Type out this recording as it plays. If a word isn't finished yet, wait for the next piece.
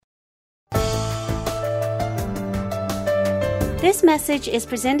This message is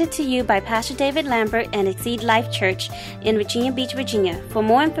presented to you by Pastor David Lambert and Exceed Life Church in Virginia Beach, Virginia. For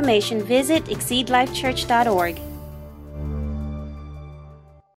more information, visit exceedlifechurch.org.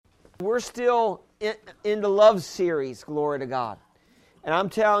 We're still in the love series, glory to God. And I'm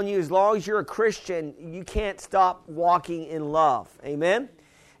telling you, as long as you're a Christian, you can't stop walking in love. Amen?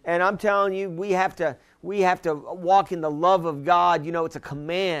 And I'm telling you, we have to walk in the love of God. You know, it's a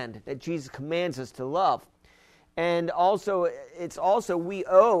command that Jesus commands us to love. And also, we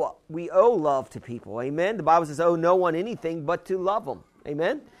owe love to people. Amen? The Bible says, owe no one anything but to love them.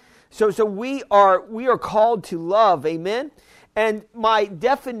 Amen? So we are called to love. Amen? And my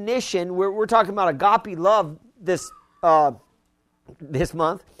definition, we're talking about agape love this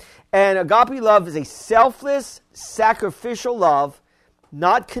month. And agape love is a selfless, sacrificial love,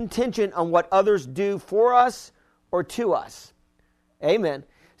 not contingent on what others do for us or to us. Amen.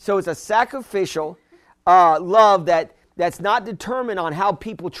 So it's a sacrificial love that's not determined on how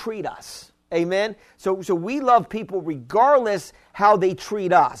people treat us. Amen. So we love people regardless how they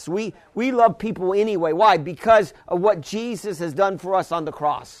treat us. We love people anyway. Why? Because of what Jesus has done for us on the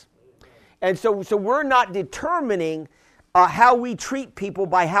cross. And so we're not determining how we treat people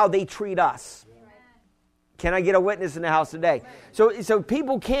by how they treat us. Can I get a witness in the house today? So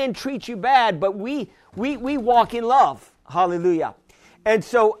people can treat you bad, but we walk in love. Hallelujah. And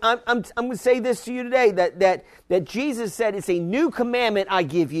so I'm going to say this to you today, that Jesus said, it's a new commandment I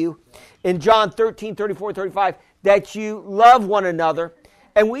give you in John 13, 34, 35, that you love one another.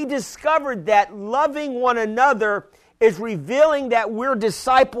 And we discovered that loving one another is revealing that we're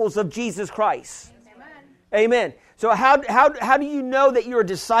disciples of Jesus Christ. Amen. So how do you know that you're a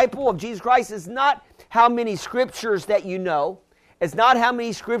disciple of Jesus Christ? It's not how many scriptures that you know. It's not how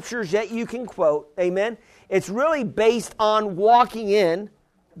many scriptures that you can quote. Amen. It's really based on walking in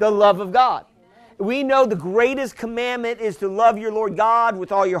the love of God. We know the greatest commandment is to love your Lord God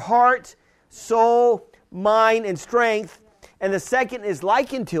with all your heart, soul, mind, and strength. And the second is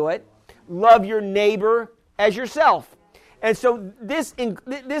likened to it, love your neighbor as yourself. And so this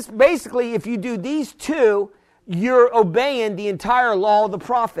basically, if you do these two, you're obeying the entire law of the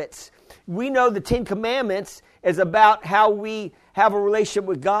prophets. We know the 10 Commandments is about how we have a relationship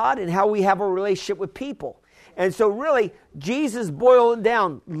with God and how we have a relationship with people. And so really, Jesus boiled it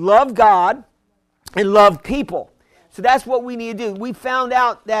down. Love God and love people. So that's what we need to do. We found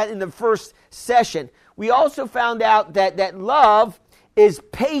out that in the first session. We also found out that love is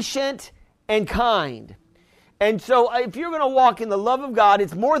patient and kind. And so if you're going to walk in the love of God,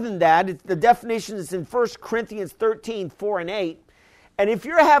 it's more than that. The definition is in 1 Corinthians 13, 4 and 8. And if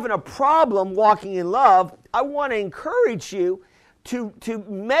you're having a problem walking in love, I want to encourage you to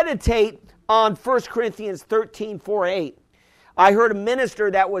meditate on 1 Corinthians 13, 4 and 8. I heard a minister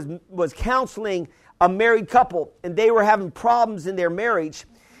that was counseling a married couple, and they were having problems in their marriage.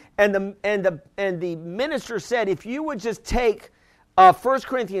 And the minister said, if you would just take 1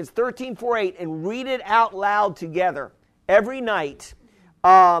 Corinthians 13, 4, 8 and read it out loud together every night,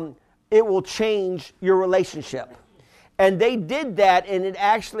 it will change your relationship. And they did that, and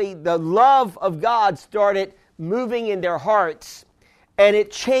the love of God started moving in their hearts, and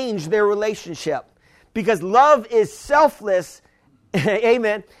it changed their relationship. Because love is selfless,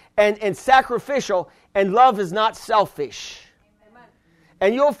 amen, and sacrificial, and love is not selfish. Amen.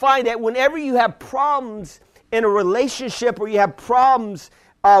 And you'll find that whenever you have problems in a relationship or you have problems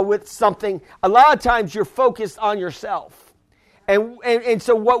with something, a lot of times you're focused on yourself. And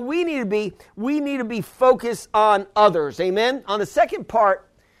so what we need to be focused on others. Amen? On the second part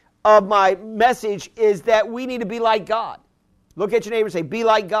of my message is that we need to be like God. Look at your neighbor and say, be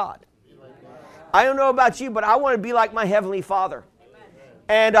like God. Be like God. I don't know about you, but I want to be like my Heavenly Father.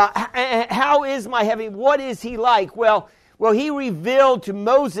 Amen. And how is my Heavenly? What is He like? Well, He revealed to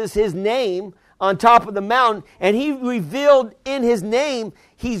Moses His name on top of the mountain, and He revealed in His name,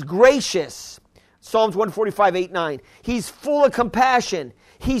 He's gracious. Psalms 145, 8, 9. He's full of compassion.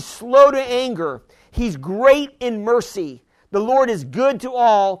 He's slow to anger. He's great in mercy. The Lord is good to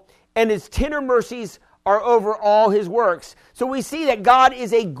all, and His tender mercies are over all His works. So we see that God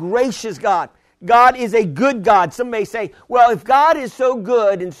is a gracious God. God is a good God. Some may say, well, if God is so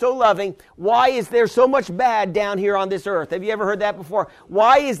good and so loving, why is there so much bad down here on this earth? Have you ever heard that before?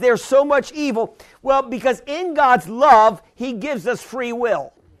 Why is there so much evil? Well, because in God's love, He gives us free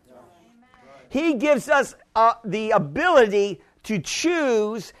will. He gives us the ability to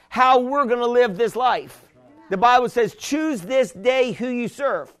choose how we're going to live this life. The Bible says, choose this day who you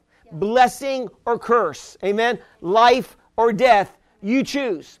serve. Blessing or curse. Amen? Life or death, you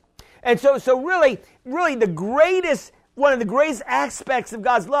choose. And so really one of the greatest aspects of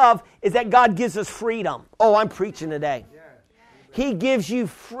God's love is that God gives us freedom. Oh, I'm preaching today. He gives you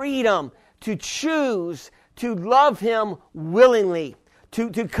freedom to choose to love Him willingly, to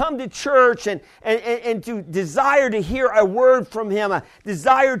come to church and to desire to hear a word from Him, a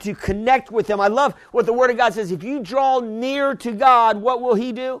desire to connect with Him. I love what the Word of God says. If you draw near to God, what will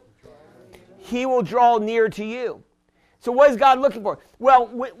He do? He will draw near to you. So what is God looking for? Well,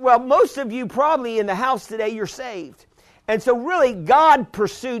 most of you probably in the house today, you're saved. And so really, God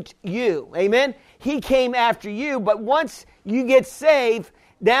pursued you. Amen? He came after you, but once you get saved,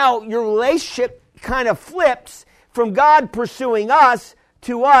 now your relationship kind of flips from God pursuing us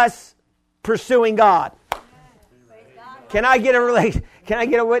to us pursuing God. Can I get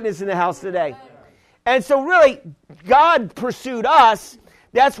a witness in the house today? And so really, God pursued us.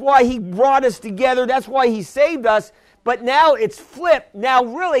 That's why He brought us together. That's why He saved us. But now it's flipped. Now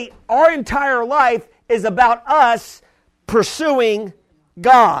really, our entire life is about us pursuing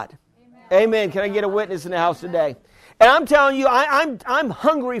God. Amen. Can I get a witness in the house today? And I'm telling you, I'm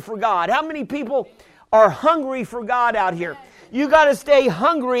hungry for God. How many people are hungry for God out here? You got to stay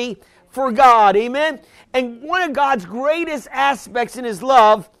hungry for God. Amen. And one of God's greatest aspects in His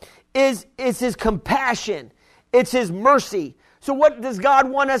love is His compassion. It's His mercy. So what does God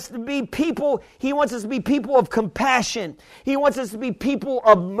want us to be? People. He wants us to be people of compassion. He wants us to be people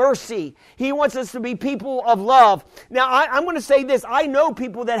of mercy. He wants us to be people of love. Now, I'm going to say this. I know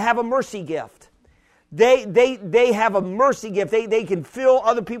people that have a mercy gift. They have a mercy gift. They can feel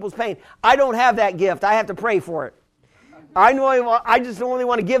other people's pain. I don't have that gift. I have to pray for it. I just only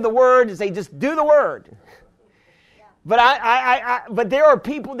want to give the word and say, just do the word. But but there are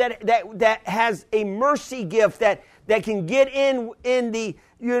people that has a mercy gift that can get in the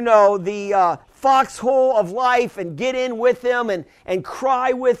the foxhole of life and get in with them and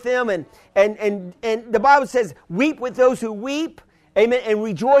cry with them and the Bible says, weep with those who weep, amen, and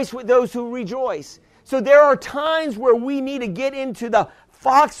rejoice with those who rejoice. So there are times where we need to get into the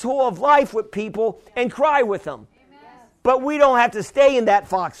foxhole of life with people and cry with them. But we don't have to stay in that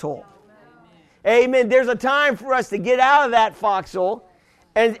foxhole. Amen. There's a time for us to get out of that foxhole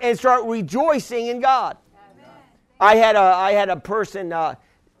and start rejoicing in God. I had a person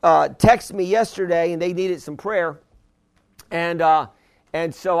text me yesterday, and they needed some prayer, and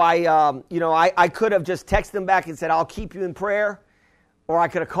so I could have just texted them back and said, I'll keep you in prayer, or I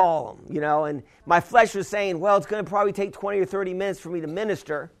could have called them, and my flesh was saying, well, it's going to probably take 20 or 30 minutes for me to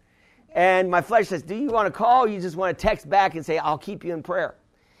minister, and my flesh says, do you want to call, or you just want to text back and say, I'll keep you in prayer?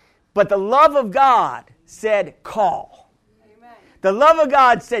 But the love of God said, call. Amen. The love of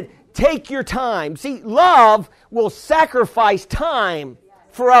God said, take your time. See, love will sacrifice time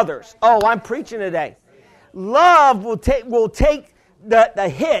for others. Oh, I'm preaching today. Love will take the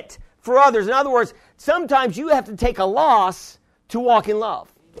hit for others. In other words, sometimes you have to take a loss to walk in love.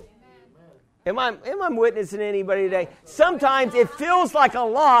 Am I witnessing anybody today? Sometimes it feels like a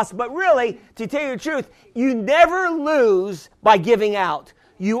loss, but really, to tell you the truth, you never lose by giving out.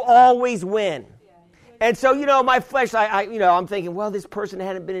 You always win. And so, my flesh, I'm thinking, well, this person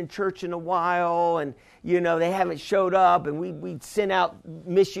hadn't been in church in a while, and, they haven't showed up, and we sent out,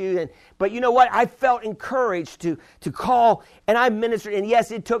 miss you. But you know what? I felt encouraged to call, and I ministered. And yes,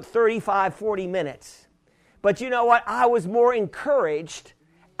 it took 35, 40 minutes. But you know what? I was more encouraged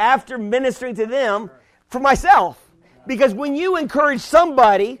after ministering to them for myself. Because when you encourage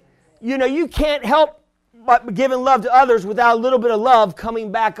somebody, you can't help but giving love to others without a little bit of love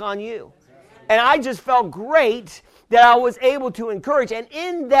coming back on you. And I just felt great that I was able to encourage. And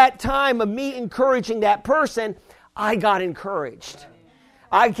in that time of me encouraging that person, I got encouraged.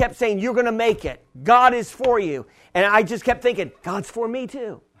 I kept saying, you're going to make it. God is for you. And I just kept thinking, God's for me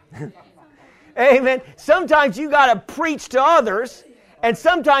too. Amen. Sometimes you got to preach to others, and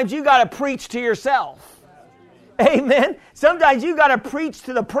sometimes you got to preach to yourself. Amen. Sometimes you got to preach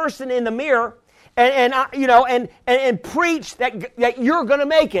to the person in the mirror. And preach that you're going to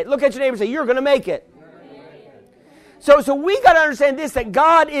make it. Look at your neighbor and say, you're going to make it. So we got to understand this, that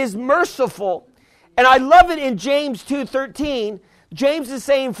God is merciful. And I love it in James 2:13. James is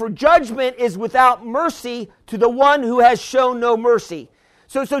saying, for judgment is without mercy to the one who has shown no mercy.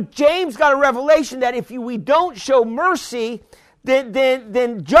 So James got a revelation that if we don't show mercy,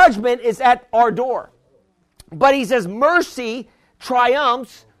 then judgment is at our door. But he says mercy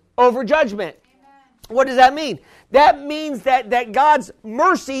triumphs over judgment. What does that mean? That means that God's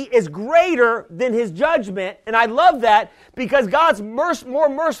mercy is greater than His judgment. And I love that because God's more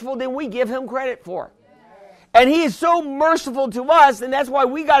merciful than we give Him credit for. And He is so merciful to us, and that's why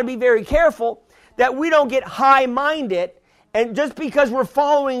we got to be very careful that we don't get high-minded. And just because we're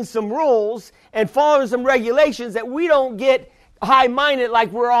following some rules and following some regulations, that we don't get high-minded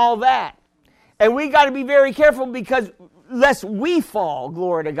like we're all that. And we got to be very careful because lest we fall,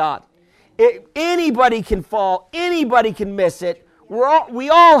 glory to God. Anybody can fall. Anybody can miss it. We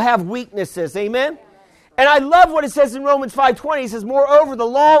all have weaknesses. Amen? And I love what it says in Romans 5:20. It says, moreover, the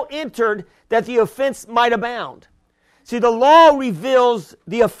law entered that the offense might abound. See, the law reveals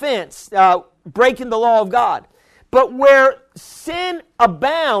the offense, breaking the law of God. But where sin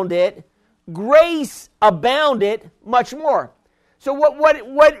abounded, grace abounded much more. So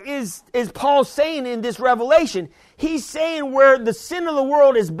what is Paul saying in this revelation? He's saying where the sin of the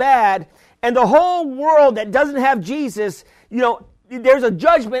world is bad and the whole world that doesn't have Jesus, there's a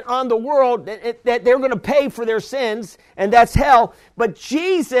judgment on the world that they're going to pay for their sins, and that's hell. But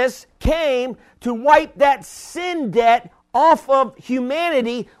Jesus came to wipe that sin debt off of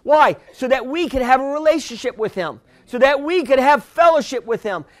humanity. Why? So that we could have a relationship with Him. So that we could have fellowship with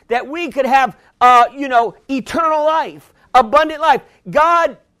Him. That we could have, eternal life, abundant life.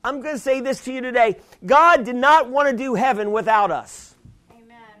 God, I'm going to say this to you today. God did not want to do heaven without us.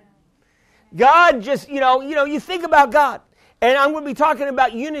 Amen. God just, you think about God. And I'm going to be talking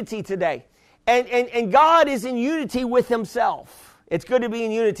about unity today. And God is in unity with Himself. It's good to be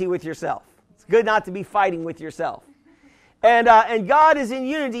in unity with yourself. It's good not to be fighting with yourself. And God is in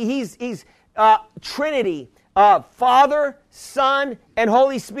unity. He's Trinity, Father, Son, and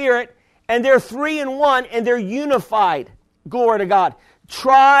Holy Spirit. And they're three in one, and they're unified. Glory to God.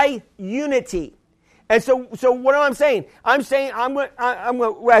 Tri-unity. And so what am I saying? I'm saying,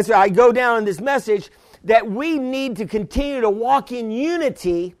 as I go down in this message, that we need to continue to walk in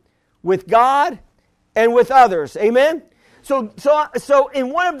unity with God and with others. Amen? So in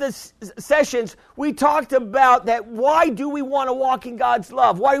one of the sessions, we talked about that. Why do we want to walk in God's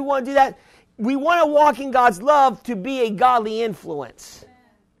love? Why do we want to do that? We want to walk in God's love to be a godly influence.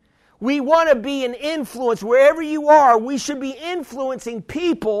 We want to be an influence. Wherever you are, we should be influencing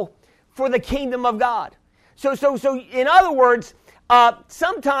people for the kingdom of God. So in other words,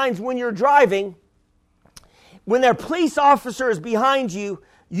 sometimes when you're driving, when there are police officers behind you,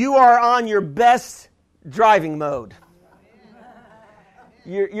 you are on your best driving mode.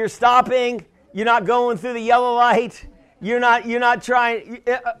 You're stopping. You're not going through the yellow light. You're not trying.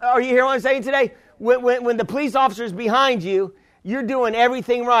 Are you hearing what I'm saying today? When the police officer is behind you, you're doing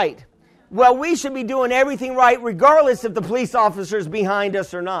everything right. Well, we should be doing everything right regardless if the police officer is behind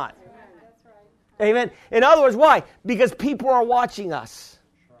us or not. Amen. In other words, why? Because people are watching us.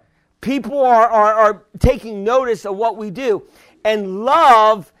 People are taking notice of what we do. And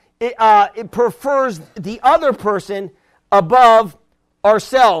love, it prefers the other person above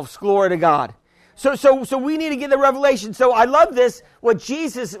ourselves. Glory to God. So we need to get the revelation. So I love this, what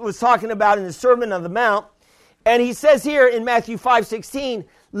Jesus was talking about in the Sermon on the Mount. And He says here in Matthew 5:16,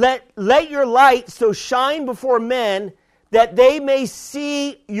 let your light so shine before men that they may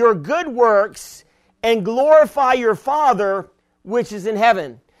see your good works and glorify your Father which is in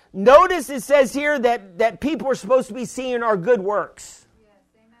heaven. Notice it says here that people are supposed to be seeing our good works. Yes,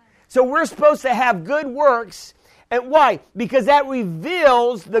 amen. So we're supposed to have good works. And why? Because that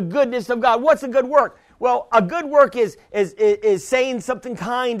reveals the goodness of God. What's a good work? Well, a good work is saying something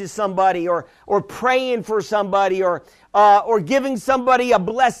kind to somebody, or praying for somebody, or giving somebody a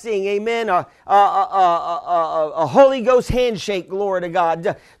blessing, amen, a Holy Ghost handshake, glory to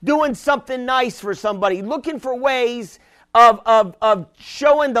God, doing something nice for somebody, looking for ways of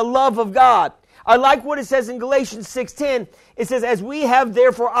showing the love of God. I like what it says in Galatians 6:10. It says, as we have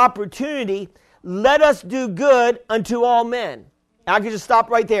therefore opportunity, let us do good unto all men. And I can just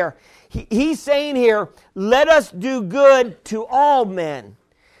stop right there. He's saying here, let us do good to all men,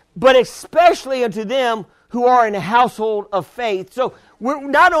 but especially unto them who are in a household of faith. So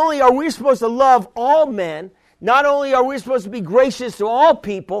not only are we supposed to love all men, not only are we supposed to be gracious to all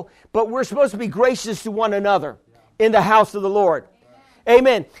people, but we're supposed to be gracious to one another in the house of the Lord.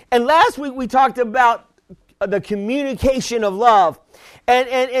 Amen. And last week we talked about the communication of love.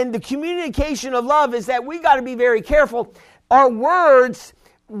 And the communication of love is that we got to be very careful. Our words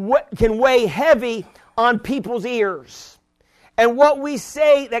can weigh heavy on people's ears. And what we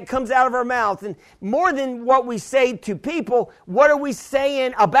say that comes out of our mouth, and more than what we say to people, what are we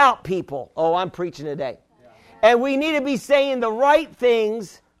saying about people? Oh, I'm preaching today. Yeah. And we need to be saying the right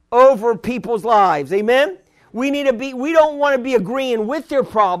things over people's lives. Amen? We don't want to be agreeing with their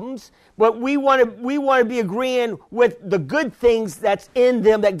problems, but we want to be agreeing with the good things that's in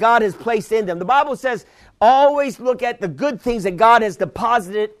them, that God has placed in them. The Bible says, always look at the good things that God has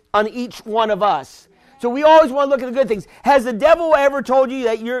deposited on each one of us. So we always want to look at the good things. Has the devil ever told you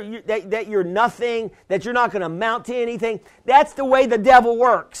that you're nothing, that you're not going to amount to anything? That's the way the devil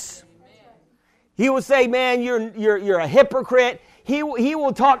works. He will say, man, you're a hypocrite. He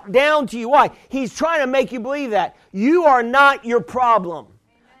will talk down to you. Why? He's trying to make you believe that. You are not your problem.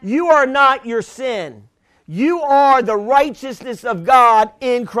 You are not your sin. You are the righteousness of God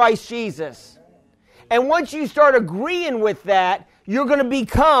in Christ Jesus. And once you start agreeing with that, you're going to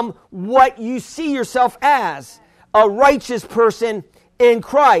become what you see yourself as, a righteous person in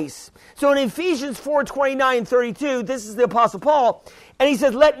Christ. So in Ephesians 4:29-32, this is the Apostle Paul, and he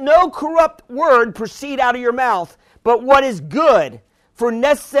says, let no corrupt word proceed out of your mouth, but what is good for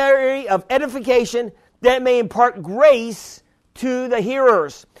necessary of edification, that it may impart grace to the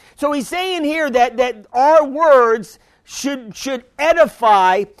hearers. So he's saying here that our words should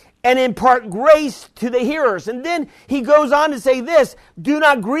edify and impart grace to the hearers. And then he goes on to say this, do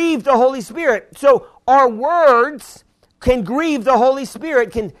not grieve the Holy Spirit. So our words can grieve the Holy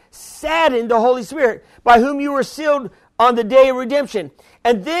Spirit, can sadden the Holy Spirit, by whom you were sealed on the day of redemption.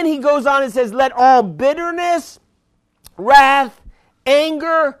 And then he goes on and says, let all bitterness, wrath,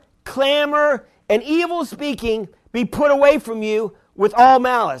 anger, clamor, and evil speaking be put away from you with all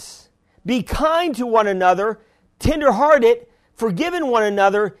malice. Be kind to one another, tender-hearted, forgiving one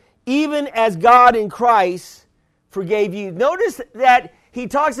another, even as God in Christ forgave you. Notice that he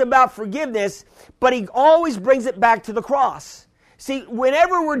talks about forgiveness, but he always brings it back to the cross. See,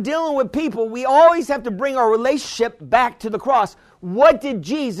 whenever we're dealing with people, we always have to bring our relationship back to the cross. What did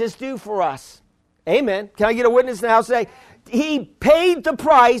Jesus do for us? Amen. Can I get a witness in the house today? He paid the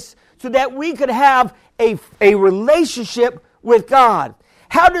price so that we could have a relationship with God.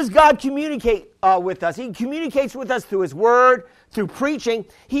 How does God communicate with us? He communicates with us through His Word, through preaching.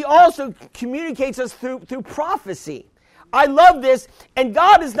 He also communicates us through prophecy. I love this. And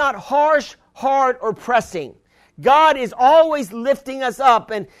God is not harsh, hard, or pressing. God is always lifting us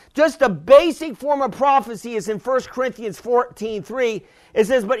up. And just a basic form of prophecy is in 1 Corinthians 14:3. It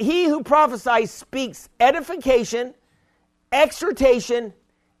says, but he who prophesies speaks edification, exhortation,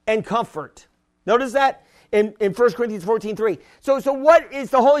 and comfort. Notice that in 1 Corinthians 14:3. So what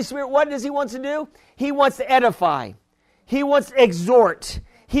is the Holy Spirit? What does He want to do? He wants to edify. He wants to exhort.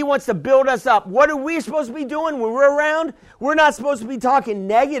 He wants to build us up. What are we supposed to be doing when we're around? We're not supposed to be talking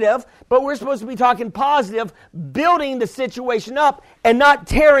negative, but we're supposed to be talking positive, building the situation up and not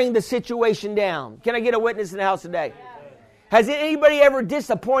tearing the situation down. Can I get a witness in the house today? Yeah. Has anybody ever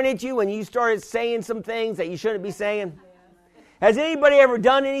disappointed you when you started saying some things that you shouldn't be saying? Has anybody ever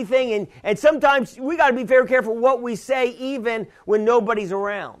done anything? And sometimes we got to be very careful what we say even when nobody's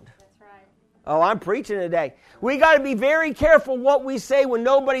around. That's right. Oh, I'm preaching today. We got to be very careful what we say when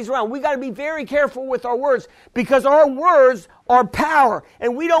nobody's around. We got to be very careful with our words because our words are power.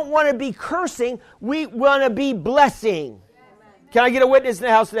 And we don't want to be cursing. We want to be blessing. Can I get a witness in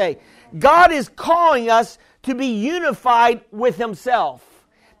the house today? God is calling us to be unified with Himself.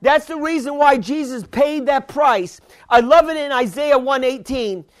 That's the reason why Jesus paid that price. I love it in Isaiah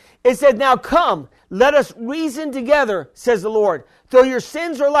 1:18. It said, now come, let us reason together, says the Lord. Though your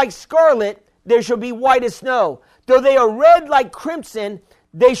sins are like scarlet, they shall be white as snow. Though they are red like crimson,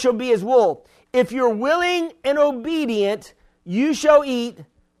 they shall be as wool. If you're willing and obedient, you shall eat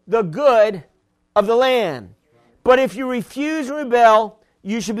the good of the land. But if you refuse and rebel,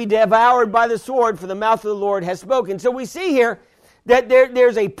 you shall be devoured by the sword, for the mouth of the Lord has spoken. So we see here that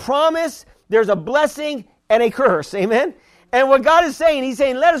there's a promise, there's a blessing, and a curse. Amen? And what God is saying, He's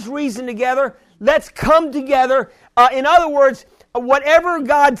saying, let us reason together. Let's come together. In other words, whatever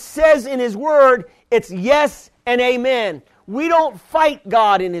God says in His Word, it's yes and amen. We don't fight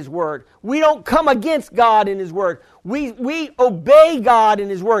God in His Word. We don't come against God in His Word. We obey God in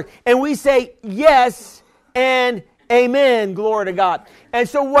His Word. And we say yes and amen. Glory to God. And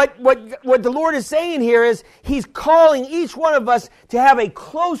so what the Lord is saying here is He's calling each one of us to have a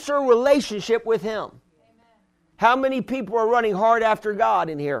closer relationship with Him. Amen. How many people are running hard after God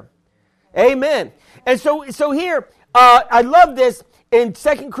in here? Amen. And so here, I love this in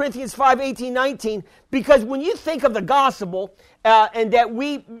 2 Corinthians 5:18-19, because when you think of the gospel, and that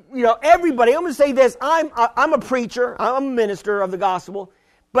we, everybody, I'm going to say this, I'm a preacher, I'm a minister of the gospel,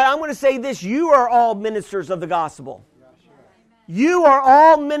 but I'm going to say this, you are all ministers of the gospel. You are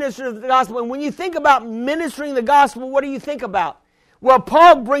all ministers of the gospel. And when you think about ministering the gospel, what do you think about? Well,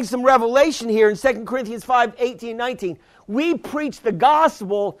 Paul brings some revelation here in 2 Corinthians 5:18-19. We preach the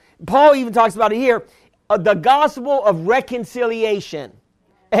gospel, Paul even talks about it here, the gospel of reconciliation.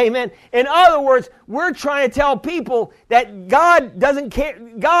 Amen. In other words, we're trying to tell people that God doesn't care.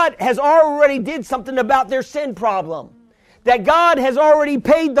 God has already did something about their sin problem. That God has already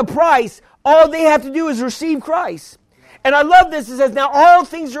paid the price. All they have to do is receive Christ. And I love this. It says, now all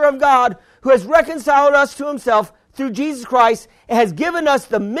things are of God, who has reconciled us to Himself through Jesus Christ and has given us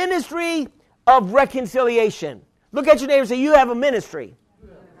the ministry of reconciliation. Look at your neighbor and say, you have a ministry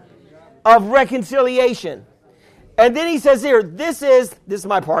of reconciliation. And then he says here, this is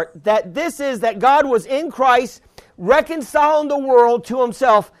my part, that God was in Christ reconciling the world to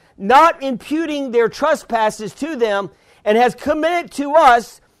himself, not imputing their trespasses to them, and has committed to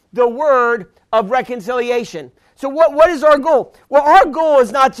us the word of reconciliation. So what is our goal? Well, our goal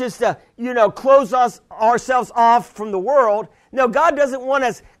is not just to, close ourselves off from the world. No, God doesn't want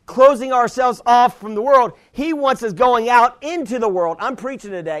us closing ourselves off from the world. He wants us going out into the world. I'm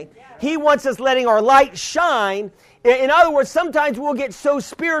preaching today. He wants us letting our light shine. In other words, sometimes we'll get so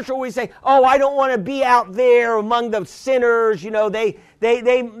spiritual we say, "Oh, I don't want to be out there among the sinners.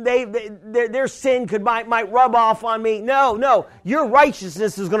 Their sin might rub off on me." No, your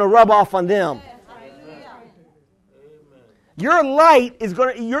righteousness is going to rub off on them. Your light is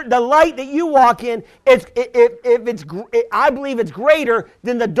the light that you walk in. I believe it's greater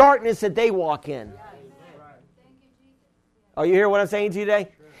than the darkness that they walk in. Are you hearing what I'm saying to you today?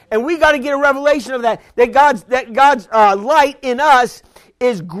 And we got to get a revelation of that. That God's light in us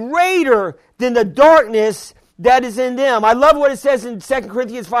is greater than the darkness that is in them. I love what it says in 2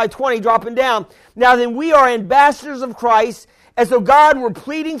 Corinthians 5:20, dropping down. Now then, we are ambassadors of Christ, as though God were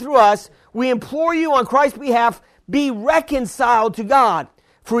pleading through us. We implore you on Christ's behalf, be reconciled to God.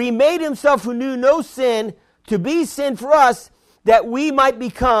 For he made himself who knew no sin to be sin for us, that we might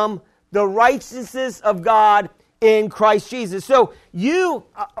become the righteousness of God in Christ Jesus. So you,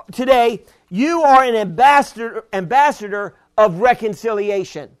 today, you are an ambassador of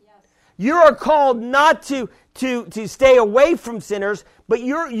reconciliation. Yes. You are called not to stay away from sinners, but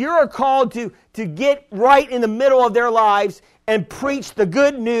you're called to get right in the middle of their lives and preach the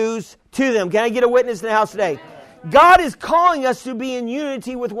good news to them. Can I get a witness in the house today? God is calling us to be in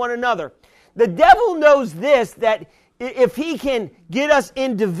unity with one another. The devil knows this, that if he can get us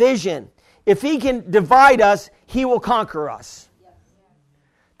in division, if he can divide us, he will conquer us.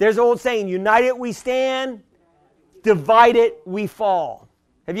 There's an old saying, united we stand, divided we fall.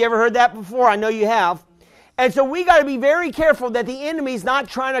 Have you ever heard that before? I know you have. And so we got to be very careful that the enemy's not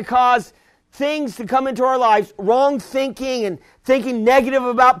trying to cause things to come into our lives, wrong thinking and thinking negative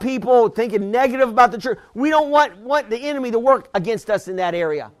about people, thinking negative about the church. We don't want the enemy to work against us in that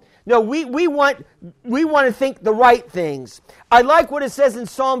area. No, we want to think the right things. I like what it says in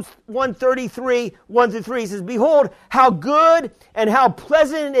Psalms 133, 1-3. It says, behold, how good and how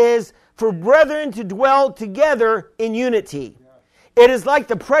pleasant it is for brethren to dwell together in unity. It is like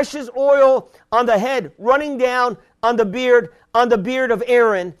the precious oil on the head running down on the beard of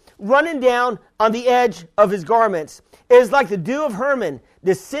Aaron, running down on the edge of his garments. It is like the dew of Hermon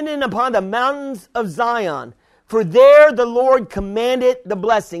descending upon the mountains of Zion. For there the Lord commanded the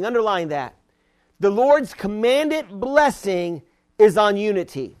blessing. Underline that. The Lord's commanded blessing is on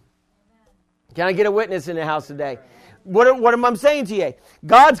unity. Can I get a witness in the house today? What am I saying to you?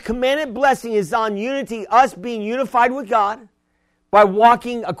 God's commanded blessing is on unity, us being unified with God by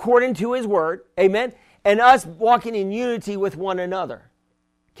walking according to His Word. Amen. And us walking in unity with one another.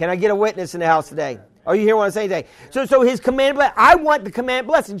 Can I get a witness in the house today? Are you hearing what I'm saying today? So His commanded blessing. I want the commanded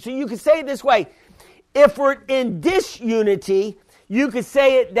blessing. So you can say it this way. If we're in disunity, you could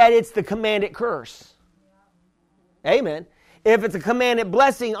say it that it's the commanded curse. Amen. If it's a commanded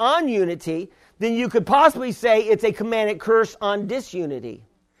blessing on unity, then you could possibly say it's a commanded curse on disunity.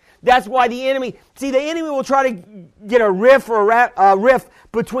 That's why the enemy will try to get a rift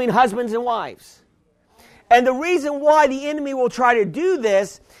between husbands and wives. And the reason why the enemy will try to do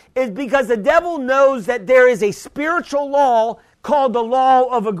this is because the devil knows that there is a spiritual law called the law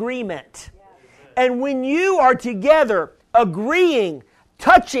of agreement. And when you are together, agreeing,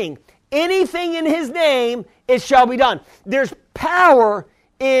 touching anything in His name, it shall be done. There's power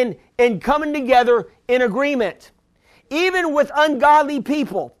in coming together in agreement. Even with ungodly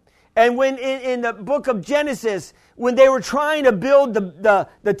people. And when in the book of Genesis, when they were trying to build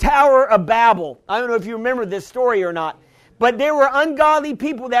the Tower of Babel. I don't know if you remember this story or not. But there were ungodly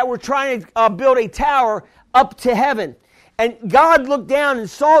people that were trying to build a tower up to heaven. And God looked down and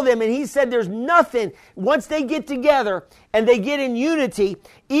saw them, and He said there's nothing. Once they get together and they get in unity,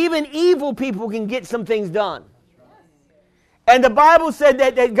 even evil people can get some things done. And the Bible said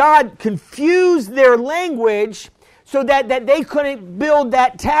that God confused their language so that they couldn't build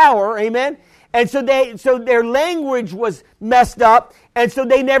that tower. Amen? And so their language was messed up, and so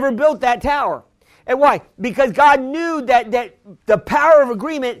they never built that tower. And why? Because God knew that the power of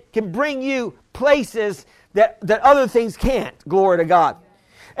agreement can bring you places that other things can't. Glory to God.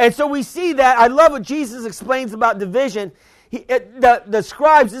 And so we see that. I love what Jesus explains about division. The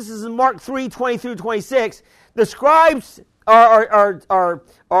scribes, this is in Mark 3:20-26. The scribes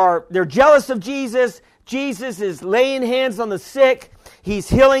they're jealous of Jesus. Jesus is laying hands on the sick. He's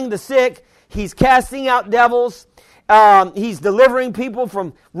healing the sick. He's casting out devils. He's delivering people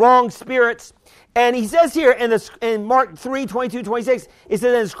from wrong spirits. And he says here in Mark 3, 22, 26, it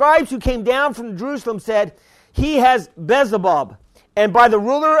says, and the scribes who came down from Jerusalem said, he has Beelzebub, and by the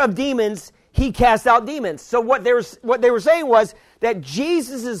ruler of demons, he cast out demons. So what they were saying was that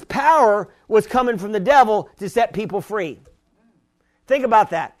Jesus' power was coming from the devil to set people free. Think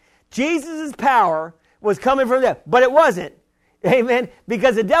about that. Jesus' power was coming from them, but it wasn't. Amen?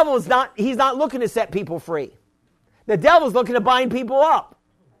 Because the devil he's not looking to set people free. The devil's looking to bind people up.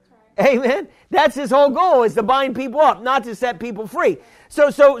 Amen? That's his whole goal, is to bind people up, not to set people free.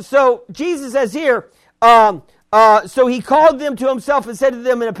 So Jesus says here, so he called them to himself and said to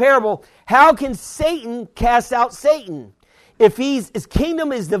them in a parable, how can Satan cast out Satan? If his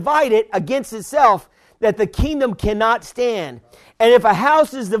kingdom is divided against itself, that the kingdom cannot stand. And if a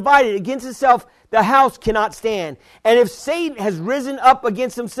house is divided against itself, the house cannot stand. And if Satan has risen up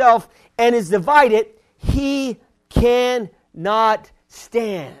against himself and is divided, he cannot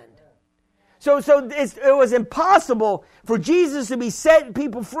stand. So it was impossible for Jesus to be setting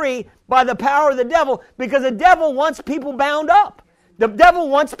people free by the power of the devil, because the devil wants people bound up. The devil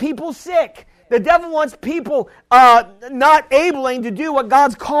wants people sick. The devil wants people not able to do what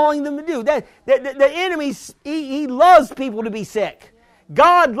God's calling them to do. The enemy, he loves people to be sick.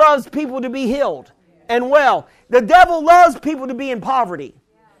 God loves people to be healed and well. The devil loves people to be in poverty,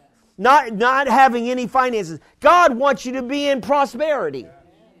 not having any finances. God wants you to be in prosperity.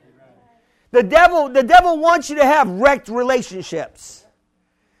 The devil wants you to have wrecked relationships.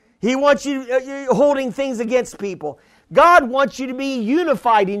 He wants you holding things against people. God wants you to be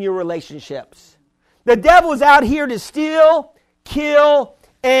unified in your relationships. The devil is out here to steal, kill,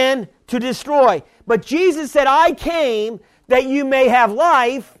 and to destroy. But Jesus said, I came that you may have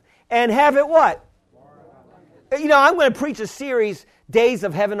life and have it what? You know, I'm going to preach a series, Days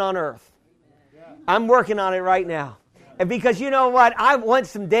of Heaven on Earth. I'm working on it right now. And because you know what? I want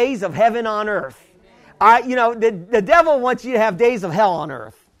some days of heaven on earth. The devil wants you to have days of hell on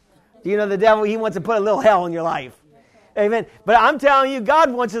earth. You know, the devil, he wants to put a little hell in your life. Amen. But I'm telling you,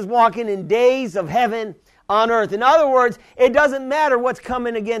 God wants us walking in days of heaven on earth. In other words, it doesn't matter what's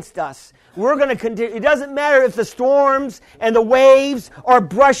coming against us. We're going to continue. It doesn't matter if the storms and the waves are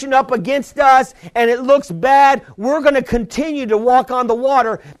brushing up against us and it looks bad. We're going to continue to walk on the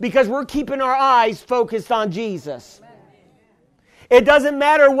water because we're keeping our eyes focused on Jesus. It doesn't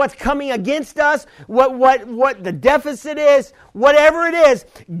matter what's coming against us, what the deficit is, whatever it is.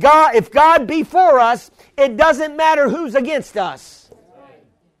 God, if God be for us, it doesn't matter who's against us.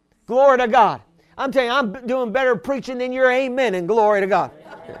 Glory to God. I'm telling you, I'm doing better preaching than your amen, and glory to God.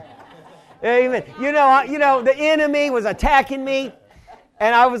 Amen. You know, the enemy was attacking me,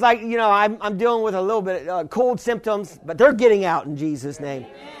 and I was like, I'm dealing with a little bit of cold symptoms, but they're getting out in Jesus' name.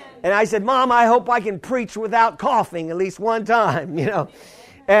 And I said, Mom, I hope I can preach without coughing at least one time,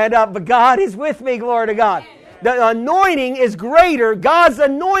 And but God is with me, glory to God. The anointing is greater. God's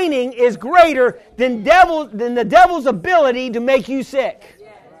anointing is greater than the devil's ability to make you sick.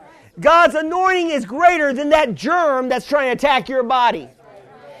 God's anointing is greater than that germ that's trying to attack your body.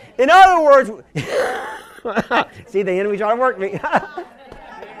 In other words, see, the enemy trying to work me.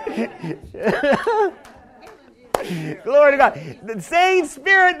 Glory to God. The same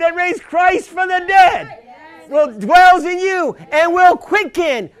Spirit that raised Christ from the dead dwells in you and will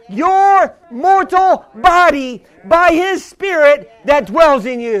quicken your mortal body by His Spirit that dwells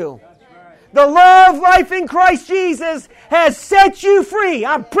in you. The law of life in Christ Jesus has set you free.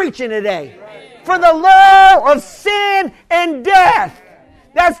 I'm preaching today. From the law of sin and death.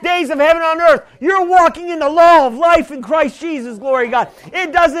 That's days of heaven on earth. You're walking in the law of life in Christ Jesus, glory to God.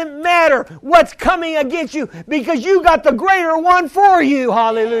 It doesn't matter what's coming against you because you got the greater one for you.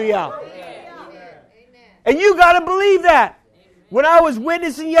 Hallelujah. And you got to believe that. When I was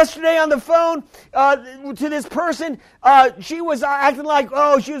witnessing yesterday on the phone to this person, she was acting like,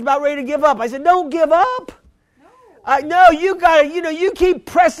 she was about ready to give up. I said, don't give up. No, you got to, you keep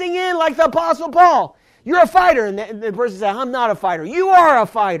pressing in like the Apostle Paul. You're a fighter. And the person said, I'm not a fighter. You are a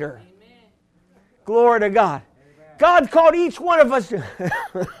fighter. Amen. Glory to God. Amen. God called each one of us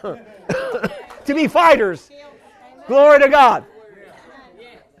to be fighters. Glory to God.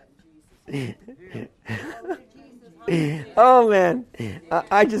 Oh, man.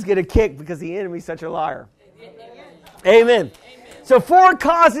 I just get a kick because the enemy's such a liar. Amen. So 4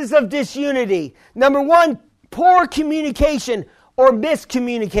 causes of disunity. Number 1, poor communication or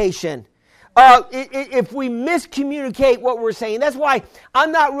miscommunication. If we miscommunicate what we're saying, that's why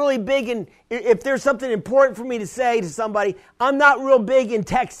I'm not really big in, if there's something important for me to say to somebody, I'm not real big in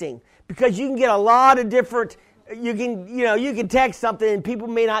texting because you can get a lot of different, you can text something and people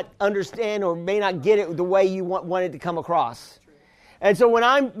may not understand or may not get it the way you want it to come across. And so when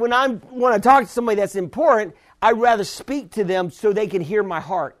I want to talk to somebody that's important, I'd rather speak to them so they can hear my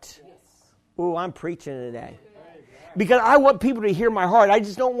heart. Ooh, I'm preaching today. Because I want people to hear my heart. I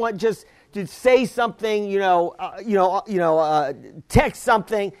just don't want just to say something, text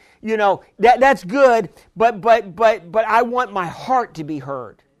something, that's good, but I want my heart to be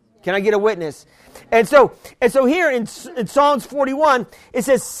heard. Can I get a witness? And so here in Psalms 41, it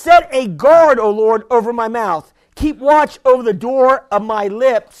says, "Set a guard, O Lord, over my mouth. Keep watch over the door of my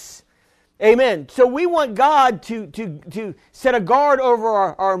lips." Amen. So we want God to set a guard over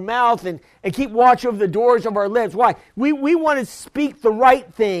our mouth and keep watch over the doors of our lips. Why? We want to speak the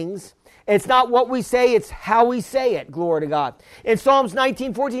right things. It's not what we say, it's how we say it. Glory to God. In Psalms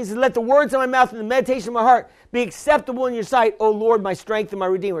 19:14 it says, "Let the words of my mouth and the meditation of my heart be acceptable in your sight, O Lord, my strength and my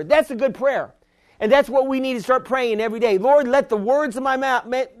Redeemer." That's a good prayer. And that's what we need to start praying every day. Lord, let the words of my mouth,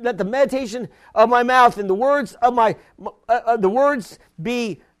 let the meditation of my mouth and the words of the words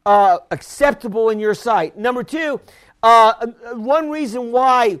be acceptable in your sight. Number two, one reason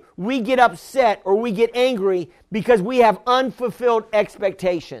why we get upset or we get angry because we have unfulfilled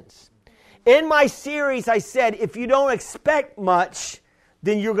expectations. In my series, I said if you don't expect much,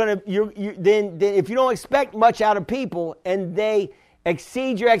 then then if you don't expect much out of people and they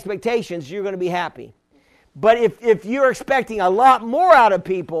exceed your expectations, you're going to be happy. But if you're expecting a lot more out of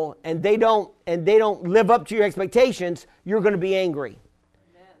people and they don't live up to your expectations, you're going to be angry.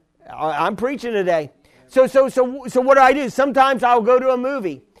 I'm preaching today. So what do? Sometimes I'll go to a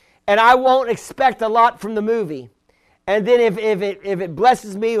movie and I won't expect a lot from the movie. And then if it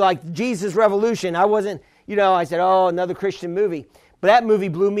blesses me like Jesus Revolution, I said, oh, another Christian movie. But that movie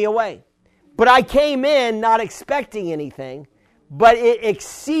blew me away. But I came in not expecting anything, but it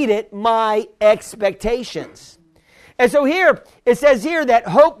exceeded my expectations. And so here, it says here that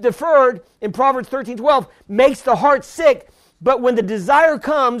hope deferred in Proverbs 13:12 makes the heart sick, but when the desire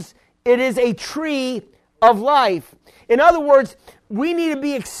comes, it is a tree of life. In other words, we need to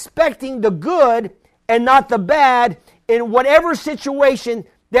be expecting the good and not the bad in whatever situation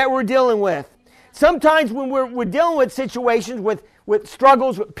that we're dealing with. Sometimes when we're dealing with situations, with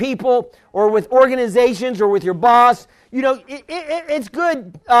struggles with people or with organizations or with your boss, it's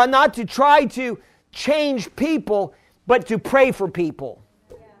good not to try to change people, but to pray for people.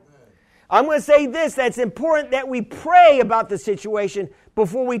 I'm going to say this, that's important that we pray about the situation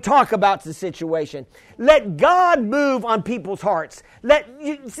before we talk about the situation. Let God move on people's hearts.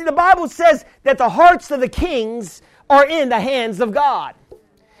 See, the Bible says that the hearts of the kings are in the hands of God.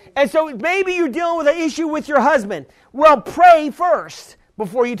 And so maybe you're dealing with an issue with your husband. Well, pray first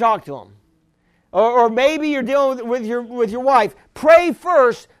before you talk to him. Or maybe you're dealing with your wife. Pray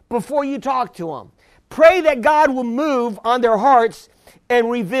first before you talk to him. Pray that God will move on their hearts and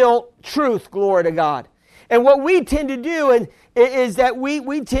reveal truth, glory to God. And what we tend to do is that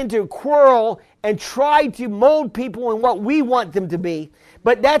we tend to quarrel and try to mold people in what we want them to be.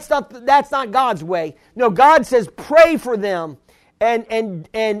 But that's not God's way. No, God says pray for them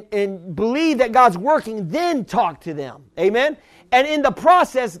and believe that God's working, then talk to them. Amen? And in the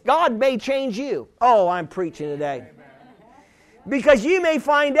process, God may change you. Oh, I'm preaching today. Because you may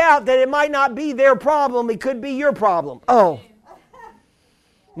find out that it might not be their problem, it could be your problem. Oh.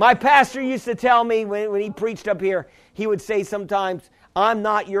 My pastor used to tell me when he preached up here, he would say sometimes, "I'm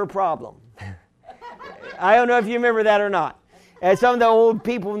not your problem." I don't know if you remember that or not. And some of the old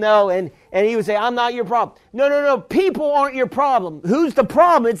people know, and he would say, "I'm not your problem." No. People aren't your problem. Who's the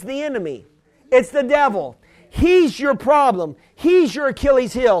problem? It's the enemy. It's the devil. He's your problem. He's your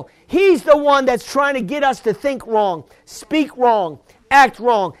Achilles heel. He's the one that's trying to get us to think wrong, speak wrong, act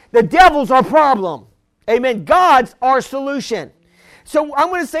wrong. The devil's our problem. Amen. God's our solution. So I'm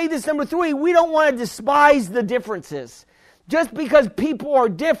going to say this, number 3, we don't want to despise the differences. Just because people are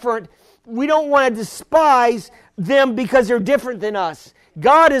different, we don't want to despise them because they're different than us.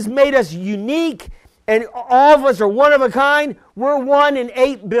 God has made us unique, and all of us are one of a kind. We're 1 in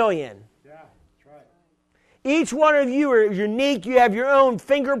 8 billion. Yeah, that's right. Each one of you are unique. You have your own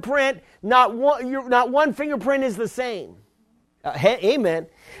fingerprint. Not one fingerprint is the same. Amen.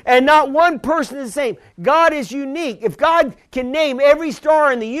 And not one person is the same. God is unique. If God can name every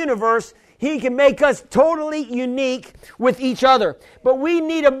star in the universe, He can make us totally unique with each other. But we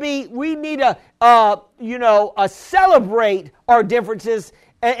need to celebrate our differences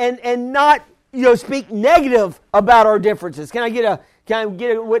and not speak negative about our differences. Can I get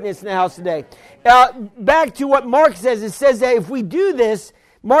a witness in the house today? Back to what Mark says. It says that if we do this,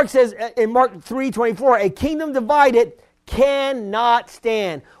 Mark says in Mark 3:24, a kingdom divided cannot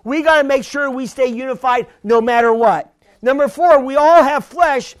stand. We got to make sure we stay unified no matter what. Number 4, we all have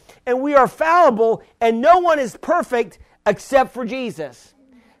flesh and we are fallible and no one is perfect except for Jesus.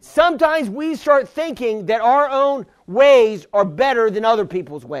 Sometimes we start thinking that our own ways are better than other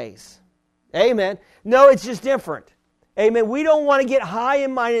people's ways. Amen. No, it's just different. Amen. We don't want to get high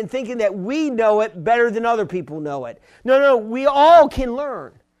in mind and thinking that we know it better than other people know it. No, we all can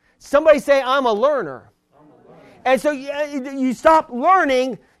learn. Somebody say, I'm a learner. And so you stop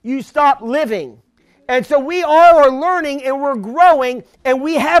learning, you stop living. And so we all are learning and we're growing and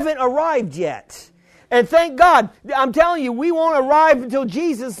we haven't arrived yet. And thank God, I'm telling you, we won't arrive until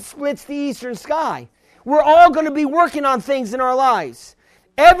Jesus splits the eastern sky. We're all going to be working on things in our lives.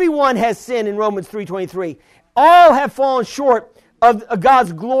 Everyone has sinned in Romans 3:23. All have fallen short of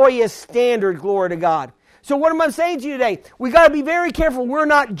God's glorious standard, glory to God. So what am I saying to you today? We got to be very careful. We're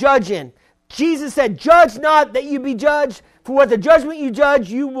not judging. Jesus said, judge not that you be judged. For with the judgment you judge,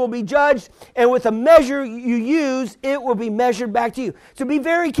 you will be judged. And with the measure you use, it will be measured back to you. So be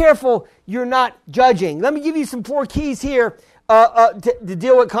very careful you're not judging. Let me give you some 4 keys here to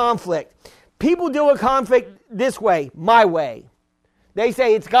deal with conflict. People deal with conflict this way, my way. They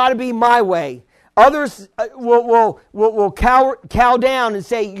say it's got to be my way. Others will cow down and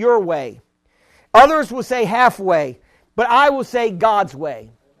say your way. Others will say halfway. But I will say God's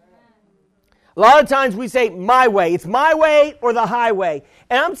way. A lot of times we say my way. It's my way or the highway.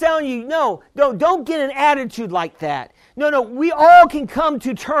 And I'm telling you, no, don't get an attitude like that. No, we all can come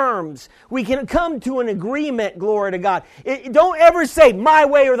to terms. We can come to an agreement, glory to God. Don't ever say my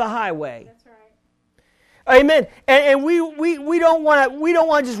way or the highway. That's right. Amen. And we don't want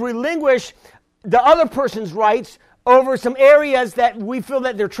to just relinquish the other person's rights over some areas that we feel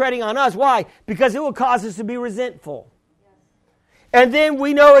that they're treading on us. Why? Because it will cause us to be resentful. And then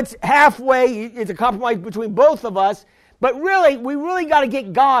we know it's halfway, it's a compromise between both of us, but really, we really got to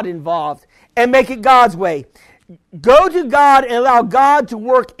get God involved and make it God's way. Go to God and allow God to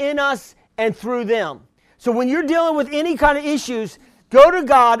work in us and through them. So when you're dealing with any kind of issues, go to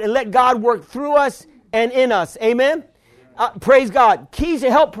God and let God work through us and in us. Amen? Praise God. Keys to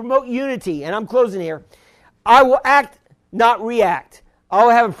help promote unity, and I'm closing here. I will act, not react. I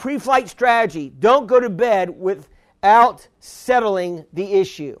will have a pre-flight strategy. Don't go to bed without settling the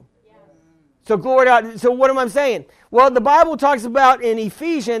issue. Yes. So glory to God. So what am I saying? Well, the Bible talks about in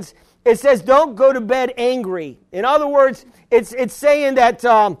Ephesians, it says don't go to bed angry. In other words, it's saying that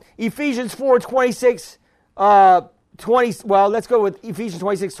Ephesians 4:26, let's go with Ephesians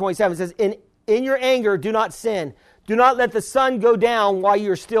 26:27. It says, in your anger, do not sin. Do not let the sun go down while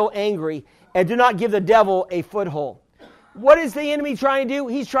you're still angry, and do not give the devil a foothold. What is the enemy trying to do?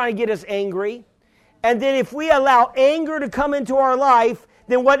 He's trying to get us angry. And then if we allow anger to come into our life,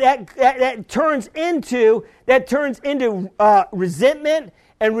 then what that turns into resentment,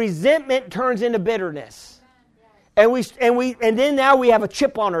 and resentment turns into bitterness. And then now we have a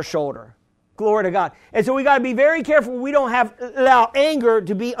chip on our shoulder. Glory to God. And so we got to be very careful we don't allow anger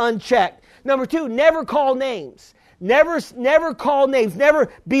to be unchecked. Number 2, never call names. Never call names.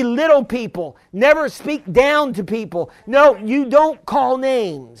 Never belittle people. Never speak down to people. No, you don't call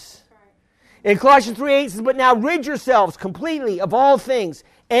names. In Colossians 3:8 it says, but now rid yourselves completely of all things,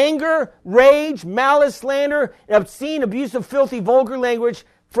 anger, rage, malice, slander, and obscene, abusive, filthy, vulgar language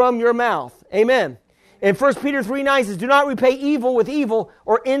from your mouth. Amen. In 1 Peter 3:9 says, do not repay evil with evil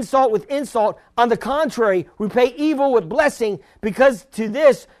or insult with insult. On the contrary, repay evil with blessing, because to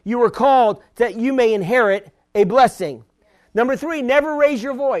this you were called, that you may inherit a blessing. Number 3, never raise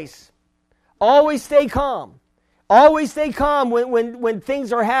your voice. Always stay calm. Always stay calm when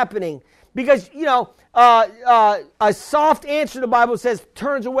things are happening. Because, a soft answer, the Bible says,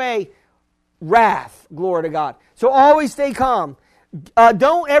 turns away wrath. Glory to God. So always stay calm.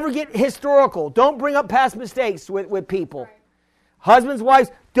 Don't ever get historical. Don't bring up past mistakes with people. Right. Husbands,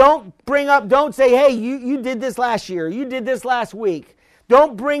 wives, don't say, hey, you did this last year. You did this last week.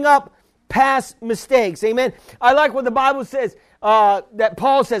 Don't bring up past mistakes. Amen. I like what the Bible says, that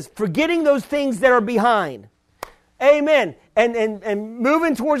Paul says, forgetting those things that are behind. Amen. And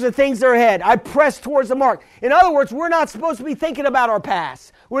moving towards the things that are ahead. I press towards the mark. In other words, we're not supposed to be thinking about our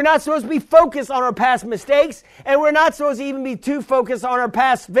past. We're not supposed to be focused on our past mistakes. And we're not supposed to even be too focused on our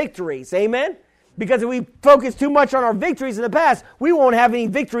past victories. Amen? Because if we focus too much on our victories in the past, we won't have any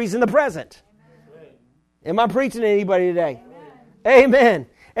victories in the present. Amen. Am I preaching to anybody today? Amen.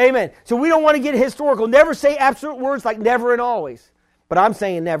 Amen. So we don't want to get historical. Never say absolute words like never and always. But I'm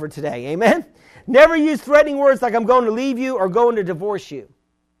saying never today. Amen? Never use threatening words like I'm going to leave you or going to divorce you.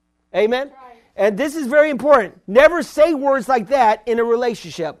 Amen? Right. And this is very important. Never say words like that in a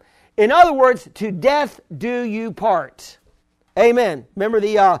relationship. In other words, to death do you part. Amen. Remember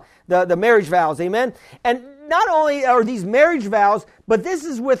the marriage vows. Amen. And not only are these marriage vows, but this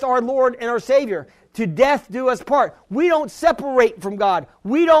is with our Lord and our Savior. To death do us part. We don't separate from God.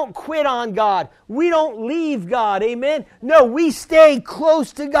 We don't quit on God. We don't leave God. Amen. No, we stay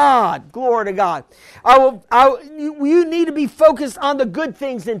close to God. Glory to God. You need to be focused on the good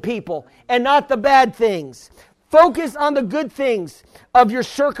things in people and not the bad things. Focus on the good things of your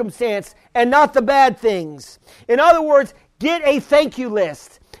circumstance and not the bad things. In other words, get a thank you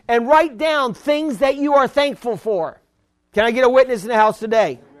list and write down things that you are thankful for. Can I get a witness in the house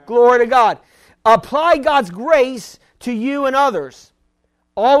today? Glory to God. Apply God's grace to you and others.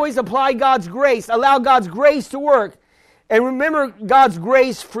 Always apply God's grace. Allow God's grace to work. And remember God's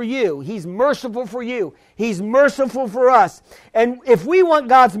grace for you. He's merciful for you. He's merciful for us. And if we want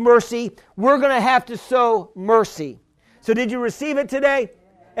God's mercy, we're going to have to sow mercy. So did you receive it today?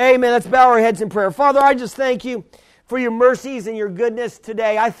 Amen. Let's bow our heads in prayer. Father, I just thank you for your mercies and your goodness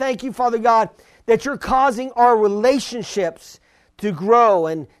today. I thank you, Father God, that you're causing our relationships to grow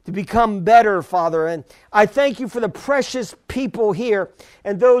and to become better, Father. And I thank you for the precious people here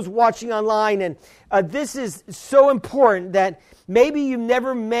and those watching online. And this is so important that maybe you've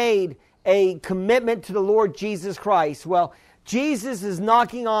never made a commitment to the Lord Jesus Christ. Well, Jesus is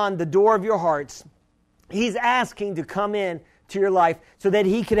knocking on the door of your hearts. He's asking to come in to your life so that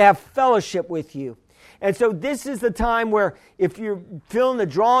he could have fellowship with you. And so this is the time where if you're feeling the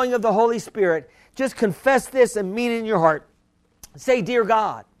drawing of the Holy Spirit, just confess this and mean it in your heart. Say, dear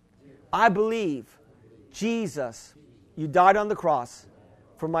God, I believe, Jesus, you died on the cross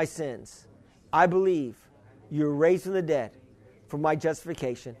for my sins. I believe you were raised from the dead for my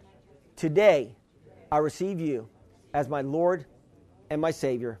justification. Today, I receive you as my Lord and my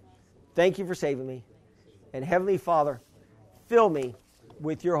Savior. Thank you for saving me. And Heavenly Father, fill me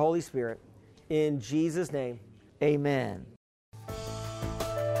with your Holy Spirit. In Jesus' name, amen.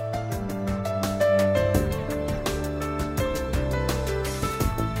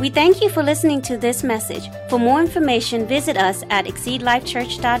 We thank you for listening to this message. For more information, visit us at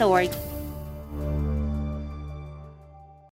exceedlifechurch.org.